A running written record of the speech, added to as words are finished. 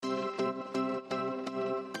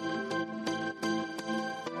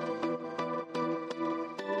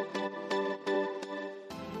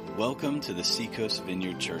Welcome to the Seacoast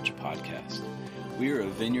Vineyard Church podcast. We are a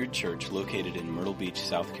vineyard church located in Myrtle Beach,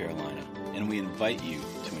 South Carolina, and we invite you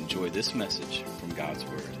to enjoy this message from God's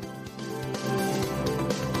Word.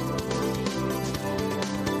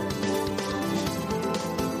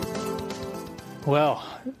 Well,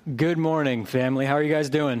 good morning, family. How are you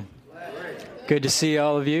guys doing? Good to see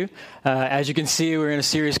all of you. As you can see, we're in a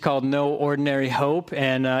series called No Ordinary Hope,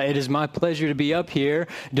 and it is my pleasure to be up here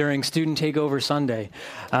during Student Takeover Sunday.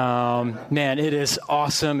 Man, it is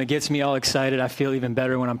awesome. It gets me all excited. I feel even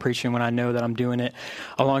better when I'm preaching, when I know that I'm doing it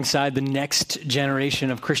alongside the next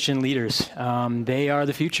generation of Christian leaders. They are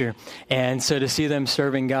the future, and so to see them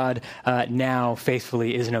serving God now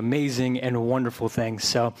faithfully is an amazing and wonderful thing.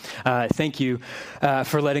 So thank you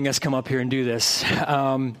for letting us come up here and do this.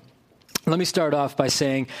 Let me start off by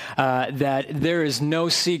saying that there is no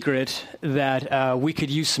secret that we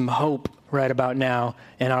could use some hope right about now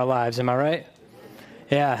in our lives. Am I right?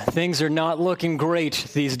 Yeah, things are not looking great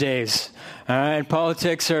these days. All right,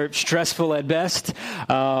 politics are stressful at best.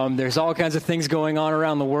 There's all kinds of things going on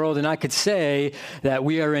around the world, and I could say that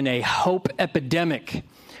we are in a hope epidemic.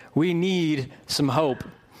 We need some hope.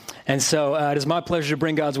 And so it is my pleasure to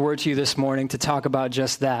bring God's Word to you this morning to talk about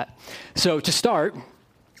just that. So to start,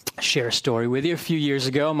 share a story with you. A few years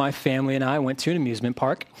ago, my family and I went to an amusement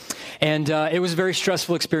park, and it was a very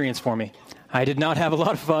stressful experience for me. I did not have a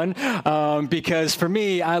lot of fun because for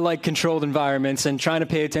me, I like controlled environments, and trying to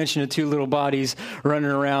pay attention to two little bodies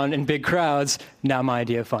running around in big crowds, not my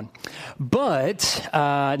idea of fun. But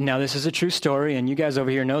now this is a true story, and you guys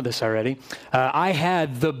over here know this already. I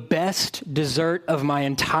had the best dessert of my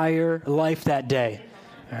entire life that day.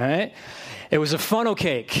 All right? It was a funnel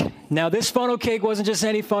cake. Now, this funnel cake wasn't just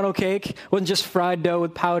any funnel cake. It wasn't just fried dough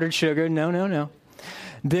with powdered sugar. No.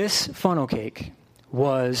 This funnel cake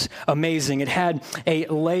was amazing. It had a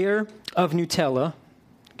layer of Nutella.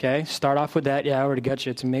 Okay, start off with that. Yeah, I already got you.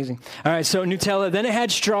 It's amazing. All right, so Nutella. Then it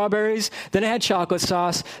had strawberries. Then it had chocolate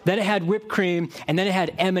sauce. Then it had whipped cream. And then it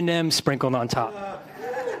had M&M's sprinkled on top.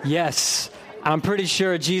 Yes, I'm pretty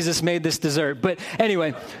sure Jesus made this dessert. But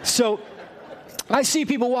anyway, so I see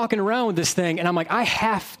people walking around with this thing, and I'm like, I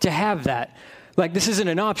have to have that. Like, this isn't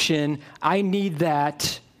an option. I need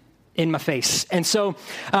that in my face. And so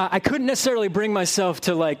I couldn't necessarily bring myself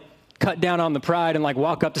to, like, cut down on the pride and, like,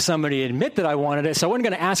 walk up to somebody and admit that I wanted it. So I wasn't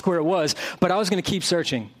going to ask where it was, but I was going to keep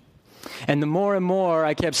searching. And the more and more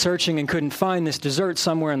I kept searching and couldn't find this dessert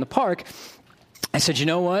somewhere in the park, I said, you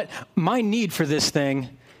know what? My need for this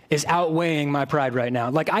thing is outweighing my pride right now.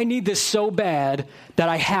 Like, I need this so bad that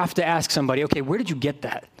I have to ask somebody, okay, where did you get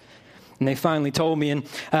that? And they finally told me, and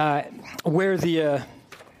where the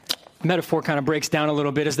metaphor kind of breaks down a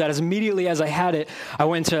little bit is that as immediately as I had it, I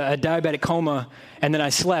went into a diabetic coma, and then I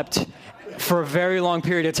slept for a very long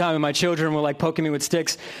period of time, and my children were like poking me with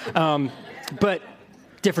sticks. But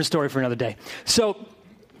different story for another day. So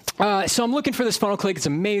I'm looking for this funnel cake. It's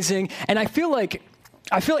amazing, and I feel like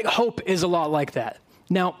hope is a lot like that.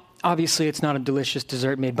 Now, obviously, it's not a delicious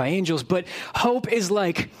dessert made by angels, but hope is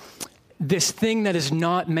like this thing that is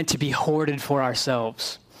not meant to be hoarded for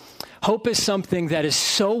ourselves. Hope is something that is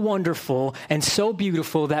so wonderful and so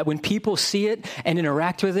beautiful that when people see it and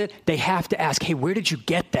interact with it, they have to ask, hey, where did you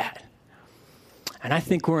get that? And I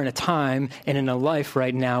think we're in a time and in a life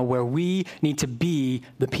right now where we need to be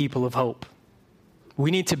the people of hope.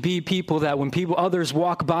 We need to be people that when others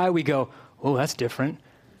walk by, we go, oh, that's different.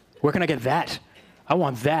 Where can I get that? I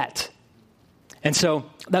want that. And so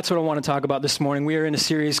that's what I want to talk about this morning. We are in a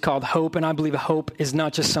series called Hope, and I believe hope is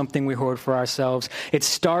not just something we hoard for ourselves. It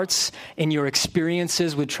starts in your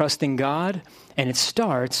experiences with trusting God, and it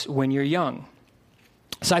starts when you're young.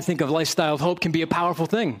 So I think a lifestyle of hope can be a powerful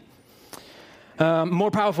thing,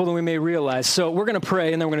 more powerful than we may realize. So we're going to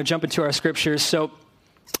pray, and then we're going to jump into our scriptures. So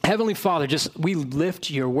Heavenly Father, we lift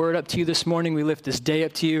your word up to you this morning. We lift this day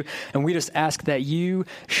up to you, and we just ask that you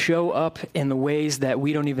show up in the ways that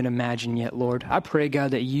we don't even imagine yet, Lord. I pray,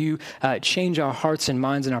 God, that you change our hearts and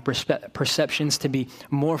minds and our perceptions to be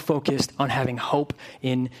more focused on having hope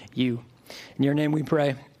in you. In your name we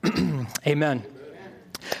pray. Amen.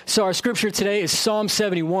 So our scripture today is Psalm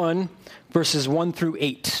 71, verses 1 through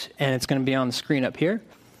 8, and it's going to be on the screen up here.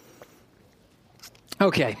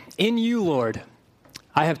 Okay. In you, Lord,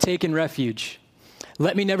 I have taken refuge.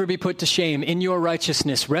 Let me never be put to shame. In your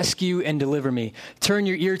righteousness, rescue and deliver me. Turn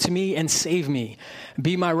your ear to me and save me.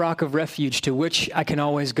 Be my rock of refuge to which I can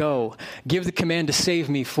always go. Give the command to save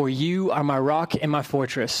me, for you are my rock and my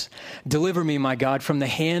fortress. Deliver me, my God, from the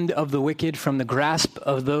hand of the wicked, from the grasp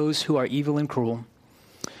of those who are evil and cruel.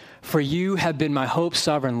 For you have been my hope,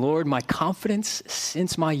 sovereign Lord, my confidence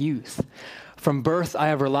since my youth. From birth I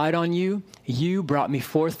have relied on you. You brought me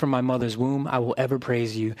forth from my mother's womb. I will ever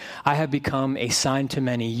praise you. I have become a sign to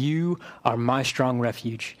many. You are my strong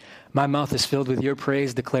refuge. My mouth is filled with your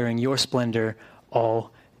praise, declaring your splendor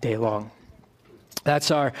all day long.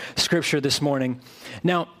 That's our scripture this morning.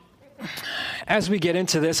 Now, as we get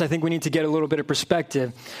into this, I think we need to get a little bit of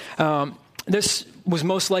perspective. This was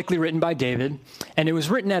most likely written by David, and it was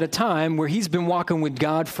written at a time where he's been walking with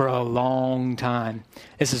God for a long time.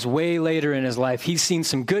 This is way later in his life. He's seen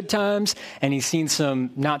some good times, and he's seen some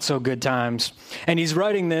not so good times. And he's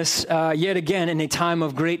writing this yet again in a time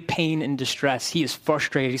of great pain and distress. He is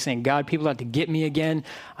frustrated. He's saying, God, people have to get me again.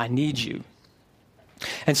 I need you.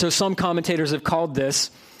 And so some commentators have called this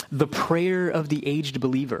the prayer of the aged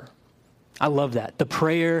believer. I love that. The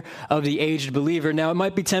prayer of the aged believer. Now, it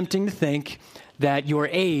might be tempting to think that your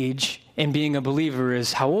age in being a believer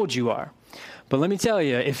is how old you are. But let me tell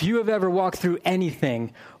you, if you have ever walked through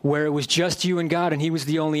anything where it was just you and God and he was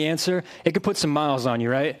the only answer, it could put some miles on you,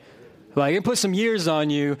 right? Like, it could put some years on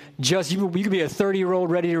you. You could be a 30-year-old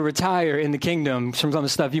ready to retire in the kingdom from some of the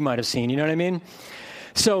stuff you might have seen. You know what I mean?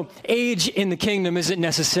 So age in the kingdom isn't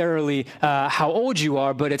necessarily how old you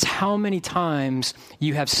are, but it's how many times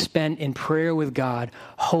you have spent in prayer with God,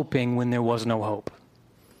 hoping when there was no hope.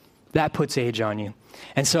 That puts age on you.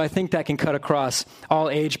 And so I think that can cut across all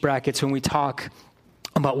age brackets when we talk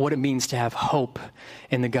about what it means to have hope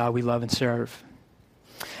in the God we love and serve.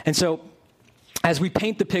 And so as we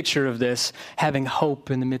paint the picture of this, having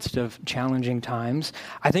hope in the midst of challenging times,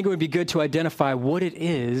 I think it would be good to identify what it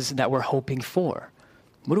is that we're hoping for.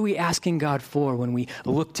 What are we asking God for when we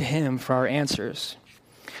look to him for our answers?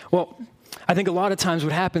 Well, I think a lot of times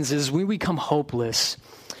what happens is we become hopeless.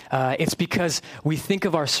 It's because we think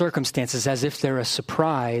of our circumstances as if they're a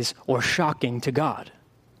surprise or shocking to God.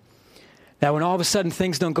 That when all of a sudden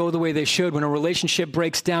things don't go the way they should, when a relationship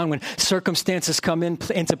breaks down, when circumstances come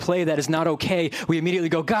into play that is not okay, we immediately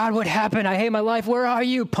go, God, what happened? I hate my life. Where are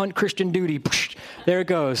you? Punt Christian duty. There it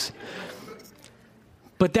goes.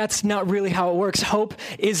 But that's not really how it works. Hope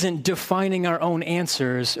isn't defining our own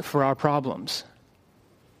answers for our problems.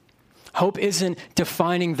 Hope isn't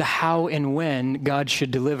defining the how and when God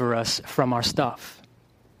should deliver us from our stuff.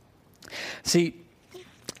 See,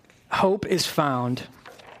 hope is found.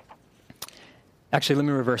 Actually, let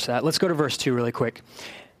me reverse that. Let's go to verse 2 really quick.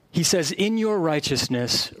 He says, in your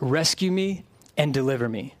righteousness, rescue me and deliver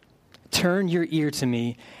me. Turn your ear to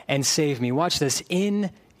me and save me. Watch this.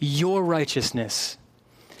 In your righteousness.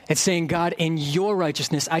 It's saying, God, in your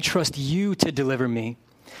righteousness, I trust you to deliver me.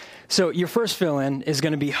 So your first fill-in is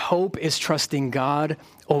going to be hope is trusting God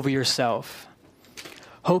over yourself.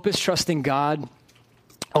 Hope is trusting God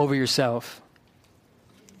over yourself.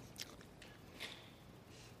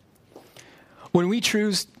 When we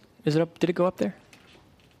choose, is it up? Did it go up there?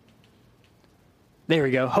 There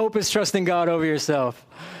we go. Hope is trusting God over yourself.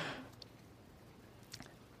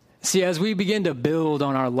 See, as we begin to build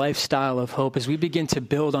on our lifestyle of hope, as we begin to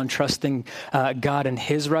build on trusting God and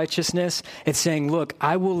his righteousness, it's saying, look,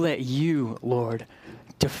 I will let you, Lord,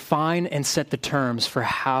 define and set the terms for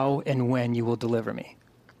how and when you will deliver me.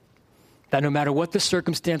 That no matter what the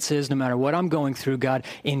circumstance is, no matter what I'm going through, God,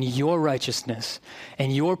 in your righteousness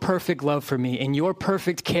and your perfect love for me, in your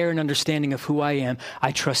perfect care and understanding of who I am,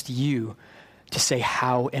 I trust you to say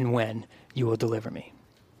how and when you will deliver me.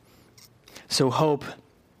 So hope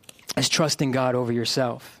is trusting God over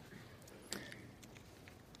yourself.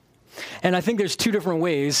 And I think there's two different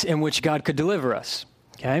ways in which God could deliver us,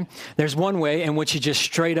 okay? There's one way in which he just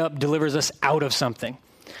straight up delivers us out of something.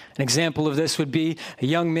 An example of this would be a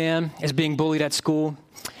young man is being bullied at school,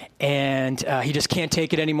 and he just can't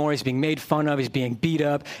take it anymore. He's being made fun of. He's being beat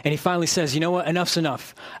up. And he finally says, you know what? Enough's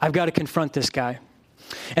enough. I've got to confront this guy.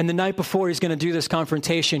 And the night before he's going to do this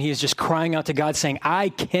confrontation, he is just crying out to God saying, I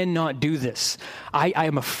cannot do this. I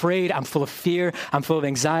am afraid. I'm full of fear. I'm full of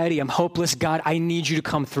anxiety. I'm hopeless. God, I need you to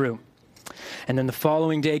come through. And then the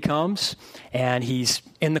following day comes, and he's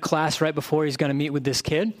in the class right before he's going to meet with this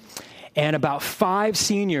kid. And about 5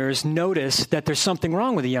 seniors notice that there's something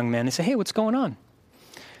wrong with the young man. They say, hey, what's going on?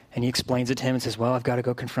 And he explains it to him and says, well, I've got to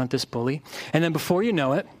go confront this bully. And then before you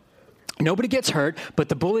know it, nobody gets hurt, but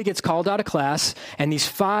the bully gets called out of class, and these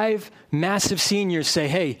 5 massive seniors say,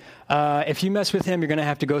 hey, if you mess with him, you're going to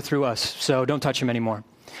have to go through us, so don't touch him anymore.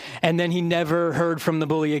 And then he never heard from the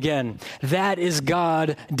bully again. That is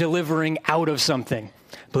God delivering out of something.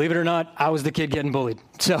 Believe it or not, I was the kid getting bullied.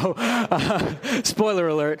 So, spoiler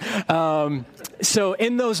alert. So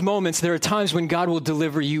in those moments, there are times when God will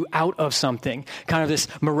deliver you out of something, kind of this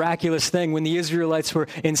miraculous thing. When the Israelites were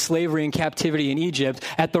in slavery and captivity in Egypt,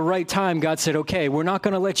 at the right time, God said, okay, we're not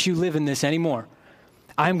going to let you live in this anymore.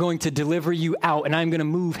 I'm going to deliver you out, and I'm going to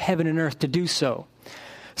move heaven and earth to do so.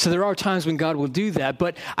 So there are times when God will do that,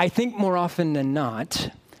 but I think more often than not,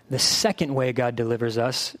 the second way God delivers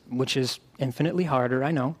us, which is infinitely harder,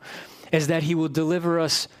 I know, is that he will deliver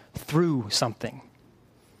us through something.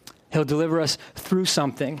 He'll deliver us through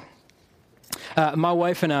something. My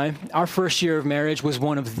wife and I, our first year of marriage was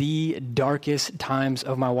one of the darkest times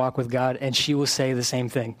of my walk with God, and she will say the same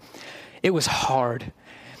thing. It was hard.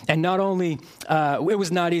 And not only, it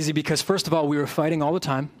was not easy because, first of all, we were fighting all the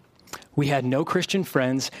time. We had no Christian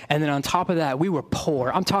friends. And then on top of that, we were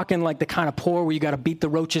poor. I'm talking like the kind of poor where you got to beat the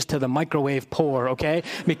roaches to the microwave poor, okay?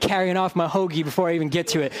 Me carrying off my hoagie before I even get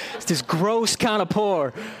to it. It's this gross kind of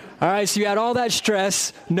poor. All right, so you had all that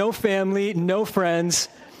stress, no family, no friends.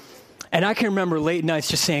 And I can remember late nights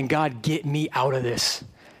just saying, God, get me out of this.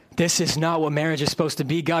 This is not what marriage is supposed to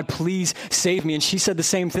be. God, please save me. And she said the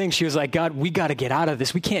same thing. She was like, God, we got to get out of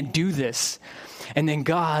this. We can't do this. And then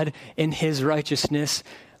God, in his righteousness,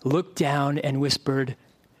 looked down and whispered,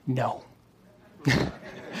 no.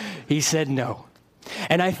 He said no.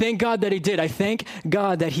 And I thank God that he did. I thank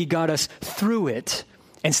God that he got us through it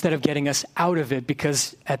instead of getting us out of it,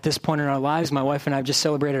 because at this point in our lives, my wife and I have just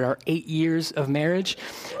celebrated our 8 years of marriage.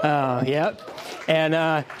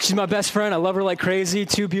 And she's my best friend. I love her like crazy,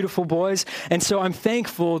 2 beautiful boys. And so I'm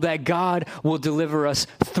thankful that God will deliver us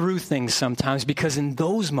through things sometimes, because in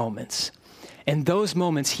those moments,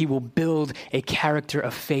 he will build a character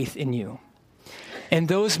of faith in you. In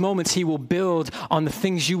those moments, he will build on the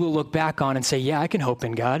things you will look back on and say, yeah, I can hope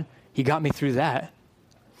in God. He got me through that.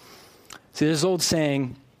 See, there's an old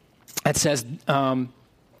saying that says,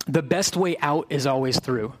 the best way out is always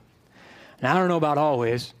through. And I don't know about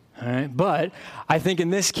always, all right? But I think in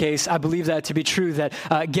this case, I believe that to be true,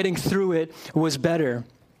 that getting through it was better.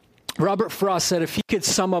 Robert Frost said if he could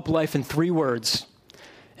sum up life in 3 words,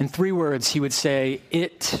 he would say,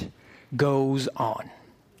 it goes on.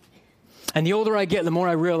 And the older I get, the more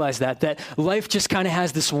I realize that life just kind of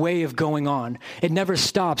has this way of going on. It never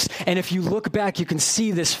stops. And if you look back, you can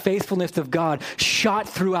see this faithfulness of God shot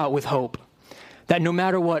throughout with hope. That no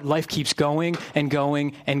matter what, life keeps going and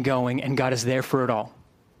going and going, and God is there for it all.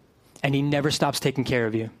 And he never stops taking care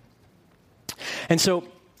of you. And so,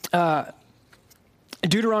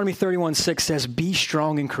 Deuteronomy 31:6 says, be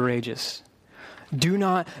strong and courageous. Do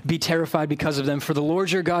not be terrified because of them, for the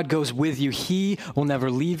Lord your God goes with you. He will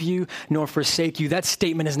never leave you nor forsake you. That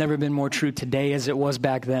statement has never been more true today as it was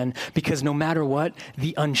back then, because no matter what,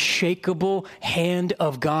 the unshakable hand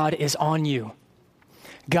of God is on you.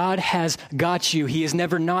 God has got you. He has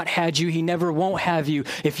never not had you. He never won't have you.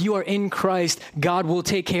 If you are in Christ, God will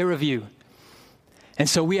take care of you. And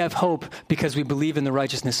so we have hope because we believe in the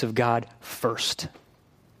righteousness of God first.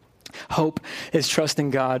 Hope is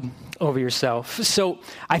trusting God over yourself. So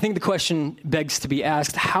I think the question begs to be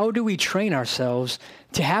asked, how do we train ourselves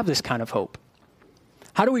to have this kind of hope?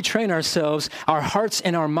 How do we train ourselves, our hearts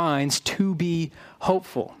and our minds, to be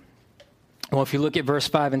hopeful? Well, if you look at verse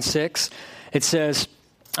 5 and 6, it says,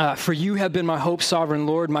 for you have been my hope, sovereign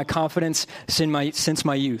Lord, my confidence since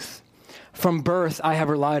my youth. From birth I have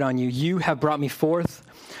relied on you. You have brought me forth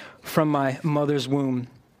from my mother's womb.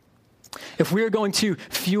 If we are going to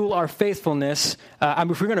fuel our faithfulness,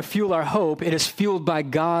 if we're going to fuel our hope, it is fueled by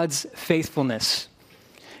God's faithfulness.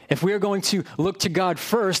 If we are going to look to God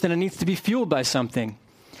first, then it needs to be fueled by something.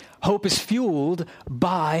 Hope is fueled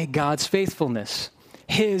by God's faithfulness.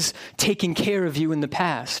 His taking care of you in the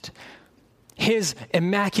past. His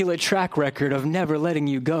immaculate track record of never letting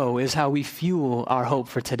you go is how we fuel our hope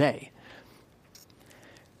for today.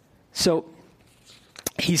 So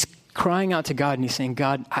he's crying out to God, and he's saying,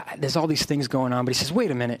 God, there's all these things going on. But he says, wait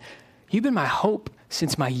a minute. You've been my hope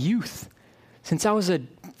since my youth. Since I was a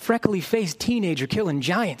freckly-faced teenager killing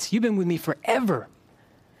giants. You've been with me forever.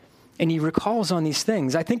 And he recalls on these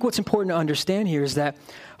things. I think what's important to understand here is that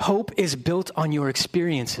hope is built on your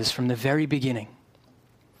experiences from the very beginning.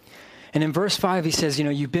 And in verse 5, he says,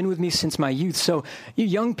 you've been with me since my youth. So you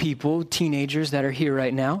young people, teenagers that are here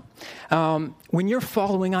right now, when you're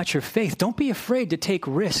following out your faith, don't be afraid to take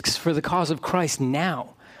risks for the cause of Christ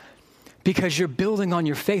now, because you're building on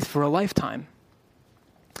your faith for a lifetime.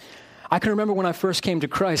 I can remember when I first came to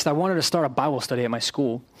Christ, I wanted to start a Bible study at my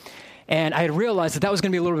school. And I had realized that was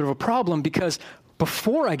going to be a little bit of a problem, because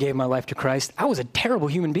before I gave my life to Christ, I was a terrible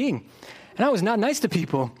human being. And I was not nice to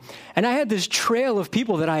people. And I had this trail of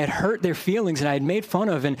people that I had hurt their feelings and I had made fun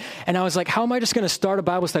of. And I was like, how am I just going to start a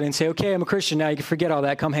Bible study and say, okay, I'm a Christian now, you can forget all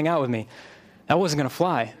that, come hang out with me? That wasn't going to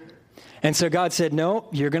fly. And so God said, no,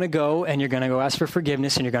 you're going to go and you're going to go ask for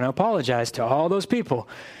forgiveness and you're going to apologize to all those people.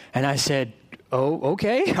 And I said, oh,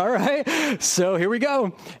 okay, all right. So here we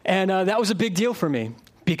go. And that was a big deal for me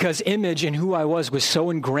because image and who I was so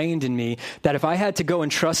ingrained in me that if I had to go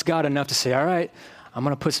and trust God enough to say, all right, I'm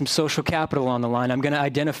going to put some social capital on the line. I'm going to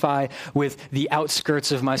identify with the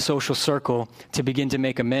outskirts of my social circle to begin to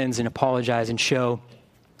make amends and apologize and show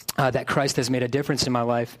that Christ has made a difference in my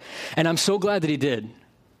life. And I'm so glad that he did.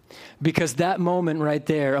 Because that moment right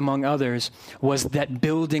there, among others, was that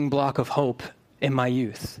building block of hope in my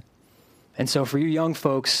youth. And so for you young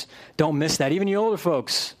folks, don't miss that. Even you older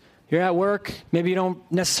folks, you're at work, maybe you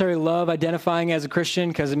don't necessarily love identifying as a Christian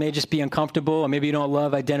because it may just be uncomfortable, or maybe you don't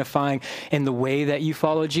love identifying in the way that you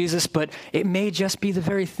follow Jesus, but it may just be the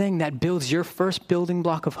very thing that builds your first building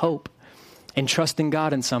block of hope in trusting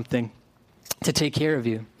God in something to take care of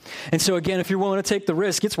you. And so again, if you're willing to take the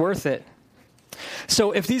risk, it's worth it.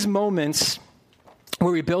 So if these moments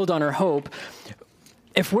where we build on our hope,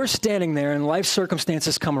 if we're standing there and life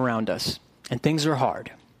circumstances come around us and things are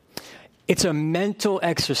hard, it's a mental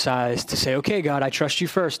exercise to say, okay, God, I trust you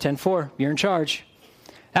first. 10-4, you're in charge.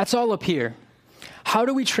 That's all up here. How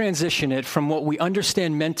do we transition it from what we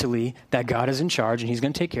understand mentally, that God is in charge and he's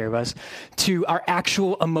going to take care of us, to our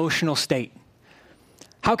actual emotional state?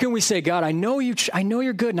 How can we say, God, I know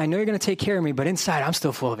you're good and I know you're going to take care of me, but inside I'm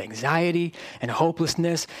still full of anxiety and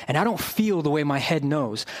hopelessness and I don't feel the way my head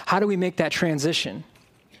knows. How do we make that transition?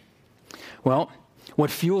 Well,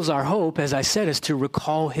 what fuels our hope, as I said, is to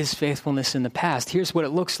recall his faithfulness in the past. Here's what it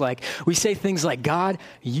looks like. We say things like, God,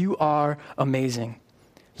 you are amazing.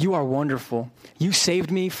 You are wonderful. You saved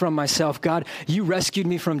me from myself. God, you rescued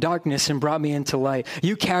me from darkness and brought me into light.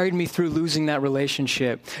 You carried me through losing that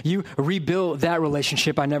relationship. You rebuilt that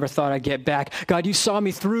relationship I never thought I'd get back. God, you saw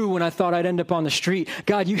me through when I thought I'd end up on the street.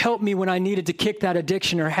 God, you helped me when I needed to kick that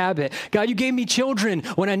addiction or habit. God, you gave me children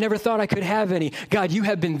when I never thought I could have any. God, you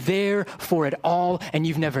have been there for it all, and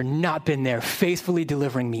you've never not been there, faithfully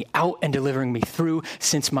delivering me out and delivering me through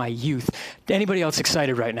since my youth. Anybody else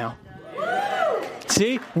excited right now?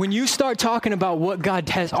 See, when you start talking about what God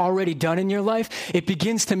has already done in your life, it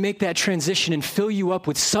begins to make that transition and fill you up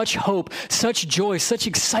with such hope, such joy, such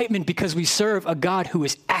excitement because we serve a God who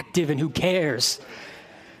is active and who cares.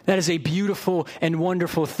 That is a beautiful and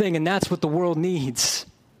wonderful thing, and that's what the world needs.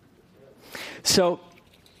 So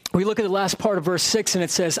we look at the last part of verse 6, and it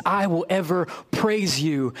says, I will ever praise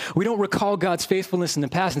you. We don't recall God's faithfulness in the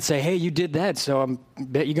past and say, hey, you did that, so I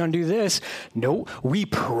bet you're going to do this. No, we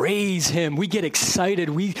praise him. We get excited.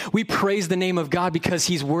 We praise the name of God because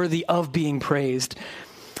he's worthy of being praised.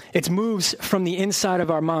 It moves from the inside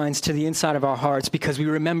of our minds to the inside of our hearts because we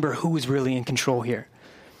remember who is really in control here.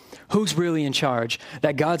 Who's really in charge?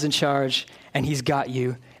 That God's in charge, and he's got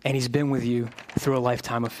you, and he's been with you through a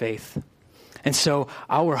lifetime of faith. And so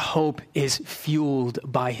our hope is fueled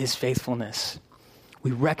by his faithfulness.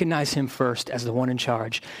 We recognize him first as the one in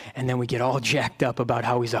charge, and then we get all jacked up about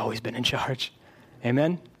how he's always been in charge.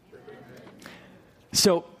 Amen?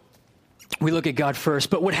 So we look at God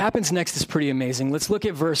first, but what happens next is pretty amazing. Let's look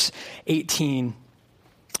at verse 18.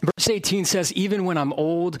 Verse 18 says, even when I'm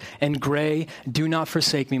old and gray, do not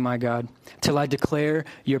forsake me, my God, till I declare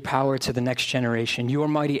your power to the next generation, your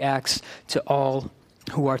mighty acts to all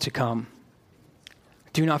who are to come.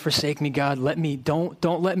 Do not forsake me, God.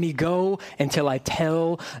 Don't let me go until I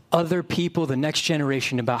tell other people, the next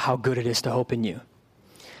generation, about how good it is to hope in you.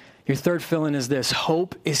 Your third fill-in is this: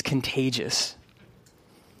 hope is contagious.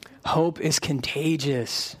 Hope is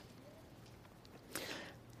contagious.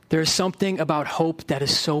 There is something about hope that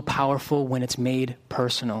is so powerful when it's made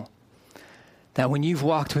personal. That when you've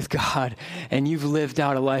walked with God and you've lived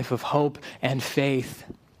out a life of hope and faith,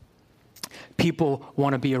 people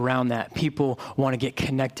want to be around that. People want to get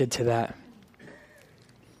connected to that.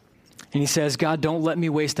 And he says, God, don't let me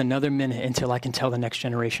waste another minute until I can tell the next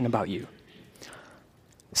generation about you.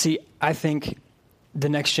 See, I think the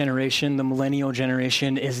next generation, the millennial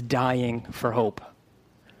generation, is dying for hope.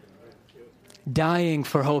 Dying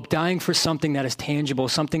for hope, dying for something that is tangible,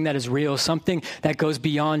 something that is real, something that goes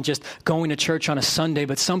beyond just going to church on a Sunday,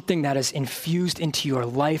 but something that is infused into your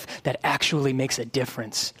life that actually makes a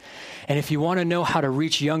difference. And if you want to know how to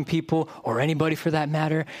reach young people, or anybody for that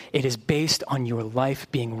matter, it is based on your life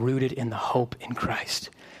being rooted in the hope in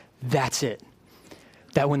Christ. That's it.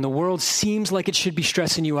 That when the world seems like it should be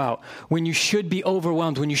stressing you out, when you should be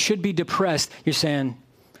overwhelmed, when you should be depressed, you're saying,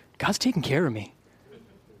 God's taking care of me.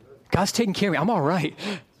 God's taking care of me. I'm all right.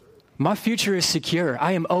 My future is secure.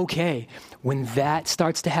 I am okay. When that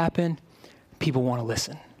starts to happen, people want to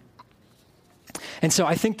listen. And so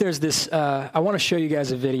I think there's this, I want to show you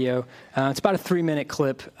guys a video. It's about a 3-minute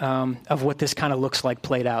clip of what this kind of looks like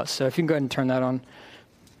played out. So if you can go ahead and turn that on.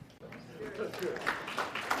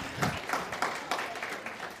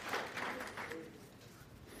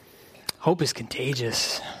 Hope is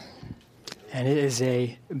contagious, and it is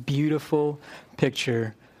a beautiful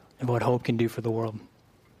picture of what hope can do for the world.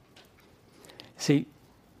 See,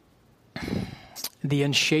 the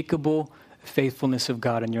unshakable faithfulness of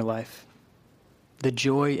God in your life, the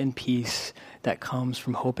joy and peace that comes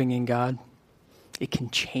from hoping in God, it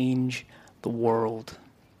can change the world.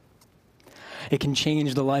 It can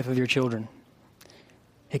change the life of your children.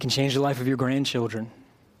 It can change the life of your grandchildren.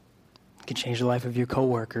 It can change the life of your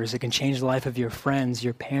coworkers. It can change the life of your friends,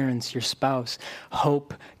 your parents, your spouse.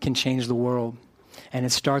 Hope can change the world, and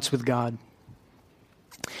it starts with God.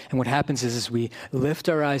 And what happens is we lift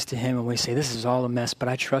our eyes to him and we say, this is all a mess, but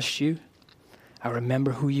I trust you. I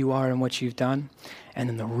remember who you are and what you've done. And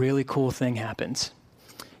then the really cool thing happens.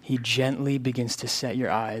 He gently begins to set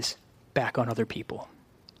your eyes back on other people.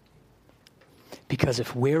 Because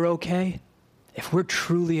if we're okay, if we're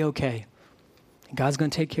truly okay, and God's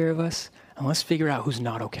going to take care of us, and let's figure out who's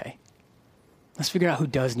not okay. Let's figure out who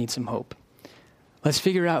does need some hope. Let's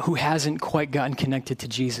figure out who hasn't quite gotten connected to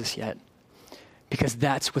Jesus yet. Because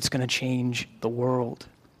that's what's going to change the world.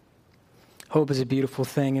 Hope is a beautiful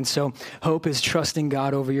thing. And so hope is trusting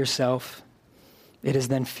God over yourself. It is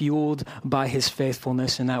then fueled by his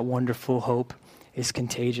faithfulness, and that wonderful hope is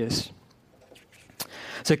contagious.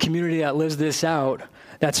 So a community that lives this out,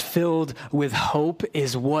 that's filled with hope,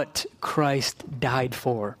 is what Christ died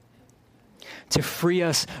for. To free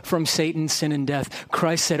us from Satan, sin, and death.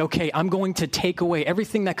 Christ said, okay, I'm going to take away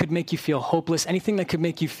everything that could make you feel hopeless, anything that could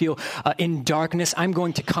make you feel in darkness. I'm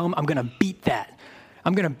going to come. I'm going to beat that.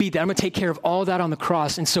 I'm going to take care of all that on the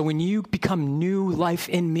cross. And so when you become new life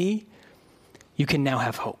in me, you can now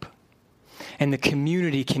have hope. And the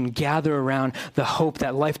community can gather around the hope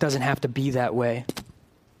that life doesn't have to be that way.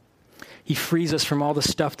 He frees us from all the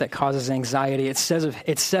stuff that causes anxiety. It's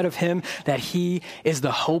said of him that he is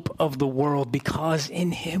the hope of the world, because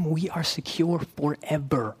in him we are secure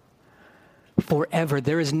forever. Forever.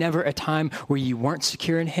 There is never a time where you weren't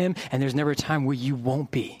secure in him, and there's never a time where you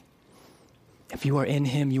won't be. If you are in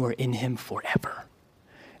him, you are in him forever.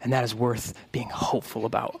 And that is worth being hopeful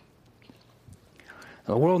about.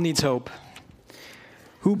 The world needs hope.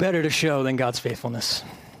 Who better to show than God's faithfulness?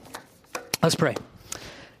 Let's pray.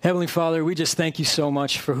 Heavenly Father, we just thank you so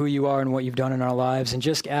much for who you are and what you've done in our lives, and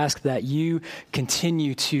just ask that you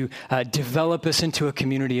continue to develop us into a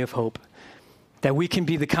community of hope, that we can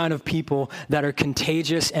be the kind of people that are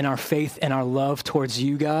contagious in our faith and our love towards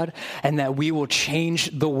you, God, and that we will change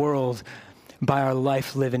the world by our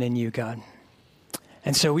life living in you, God.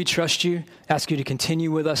 And so we trust you, ask you to continue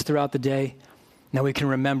with us throughout the day, that we can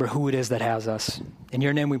remember who it is that has us. In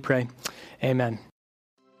your name we pray, amen.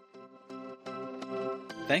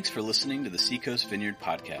 Thanks for listening to the Seacoast Vineyard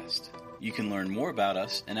Podcast. You can learn more about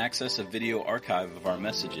us and access a video archive of our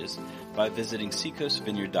messages by visiting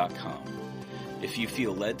seacoastvineyard.com. If you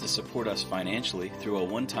feel led to support us financially through a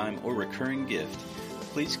one-time or recurring gift,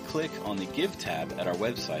 please click on the Give tab at our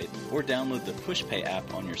website or download the PushPay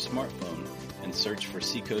app on your smartphone and search for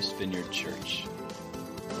Seacoast Vineyard Church.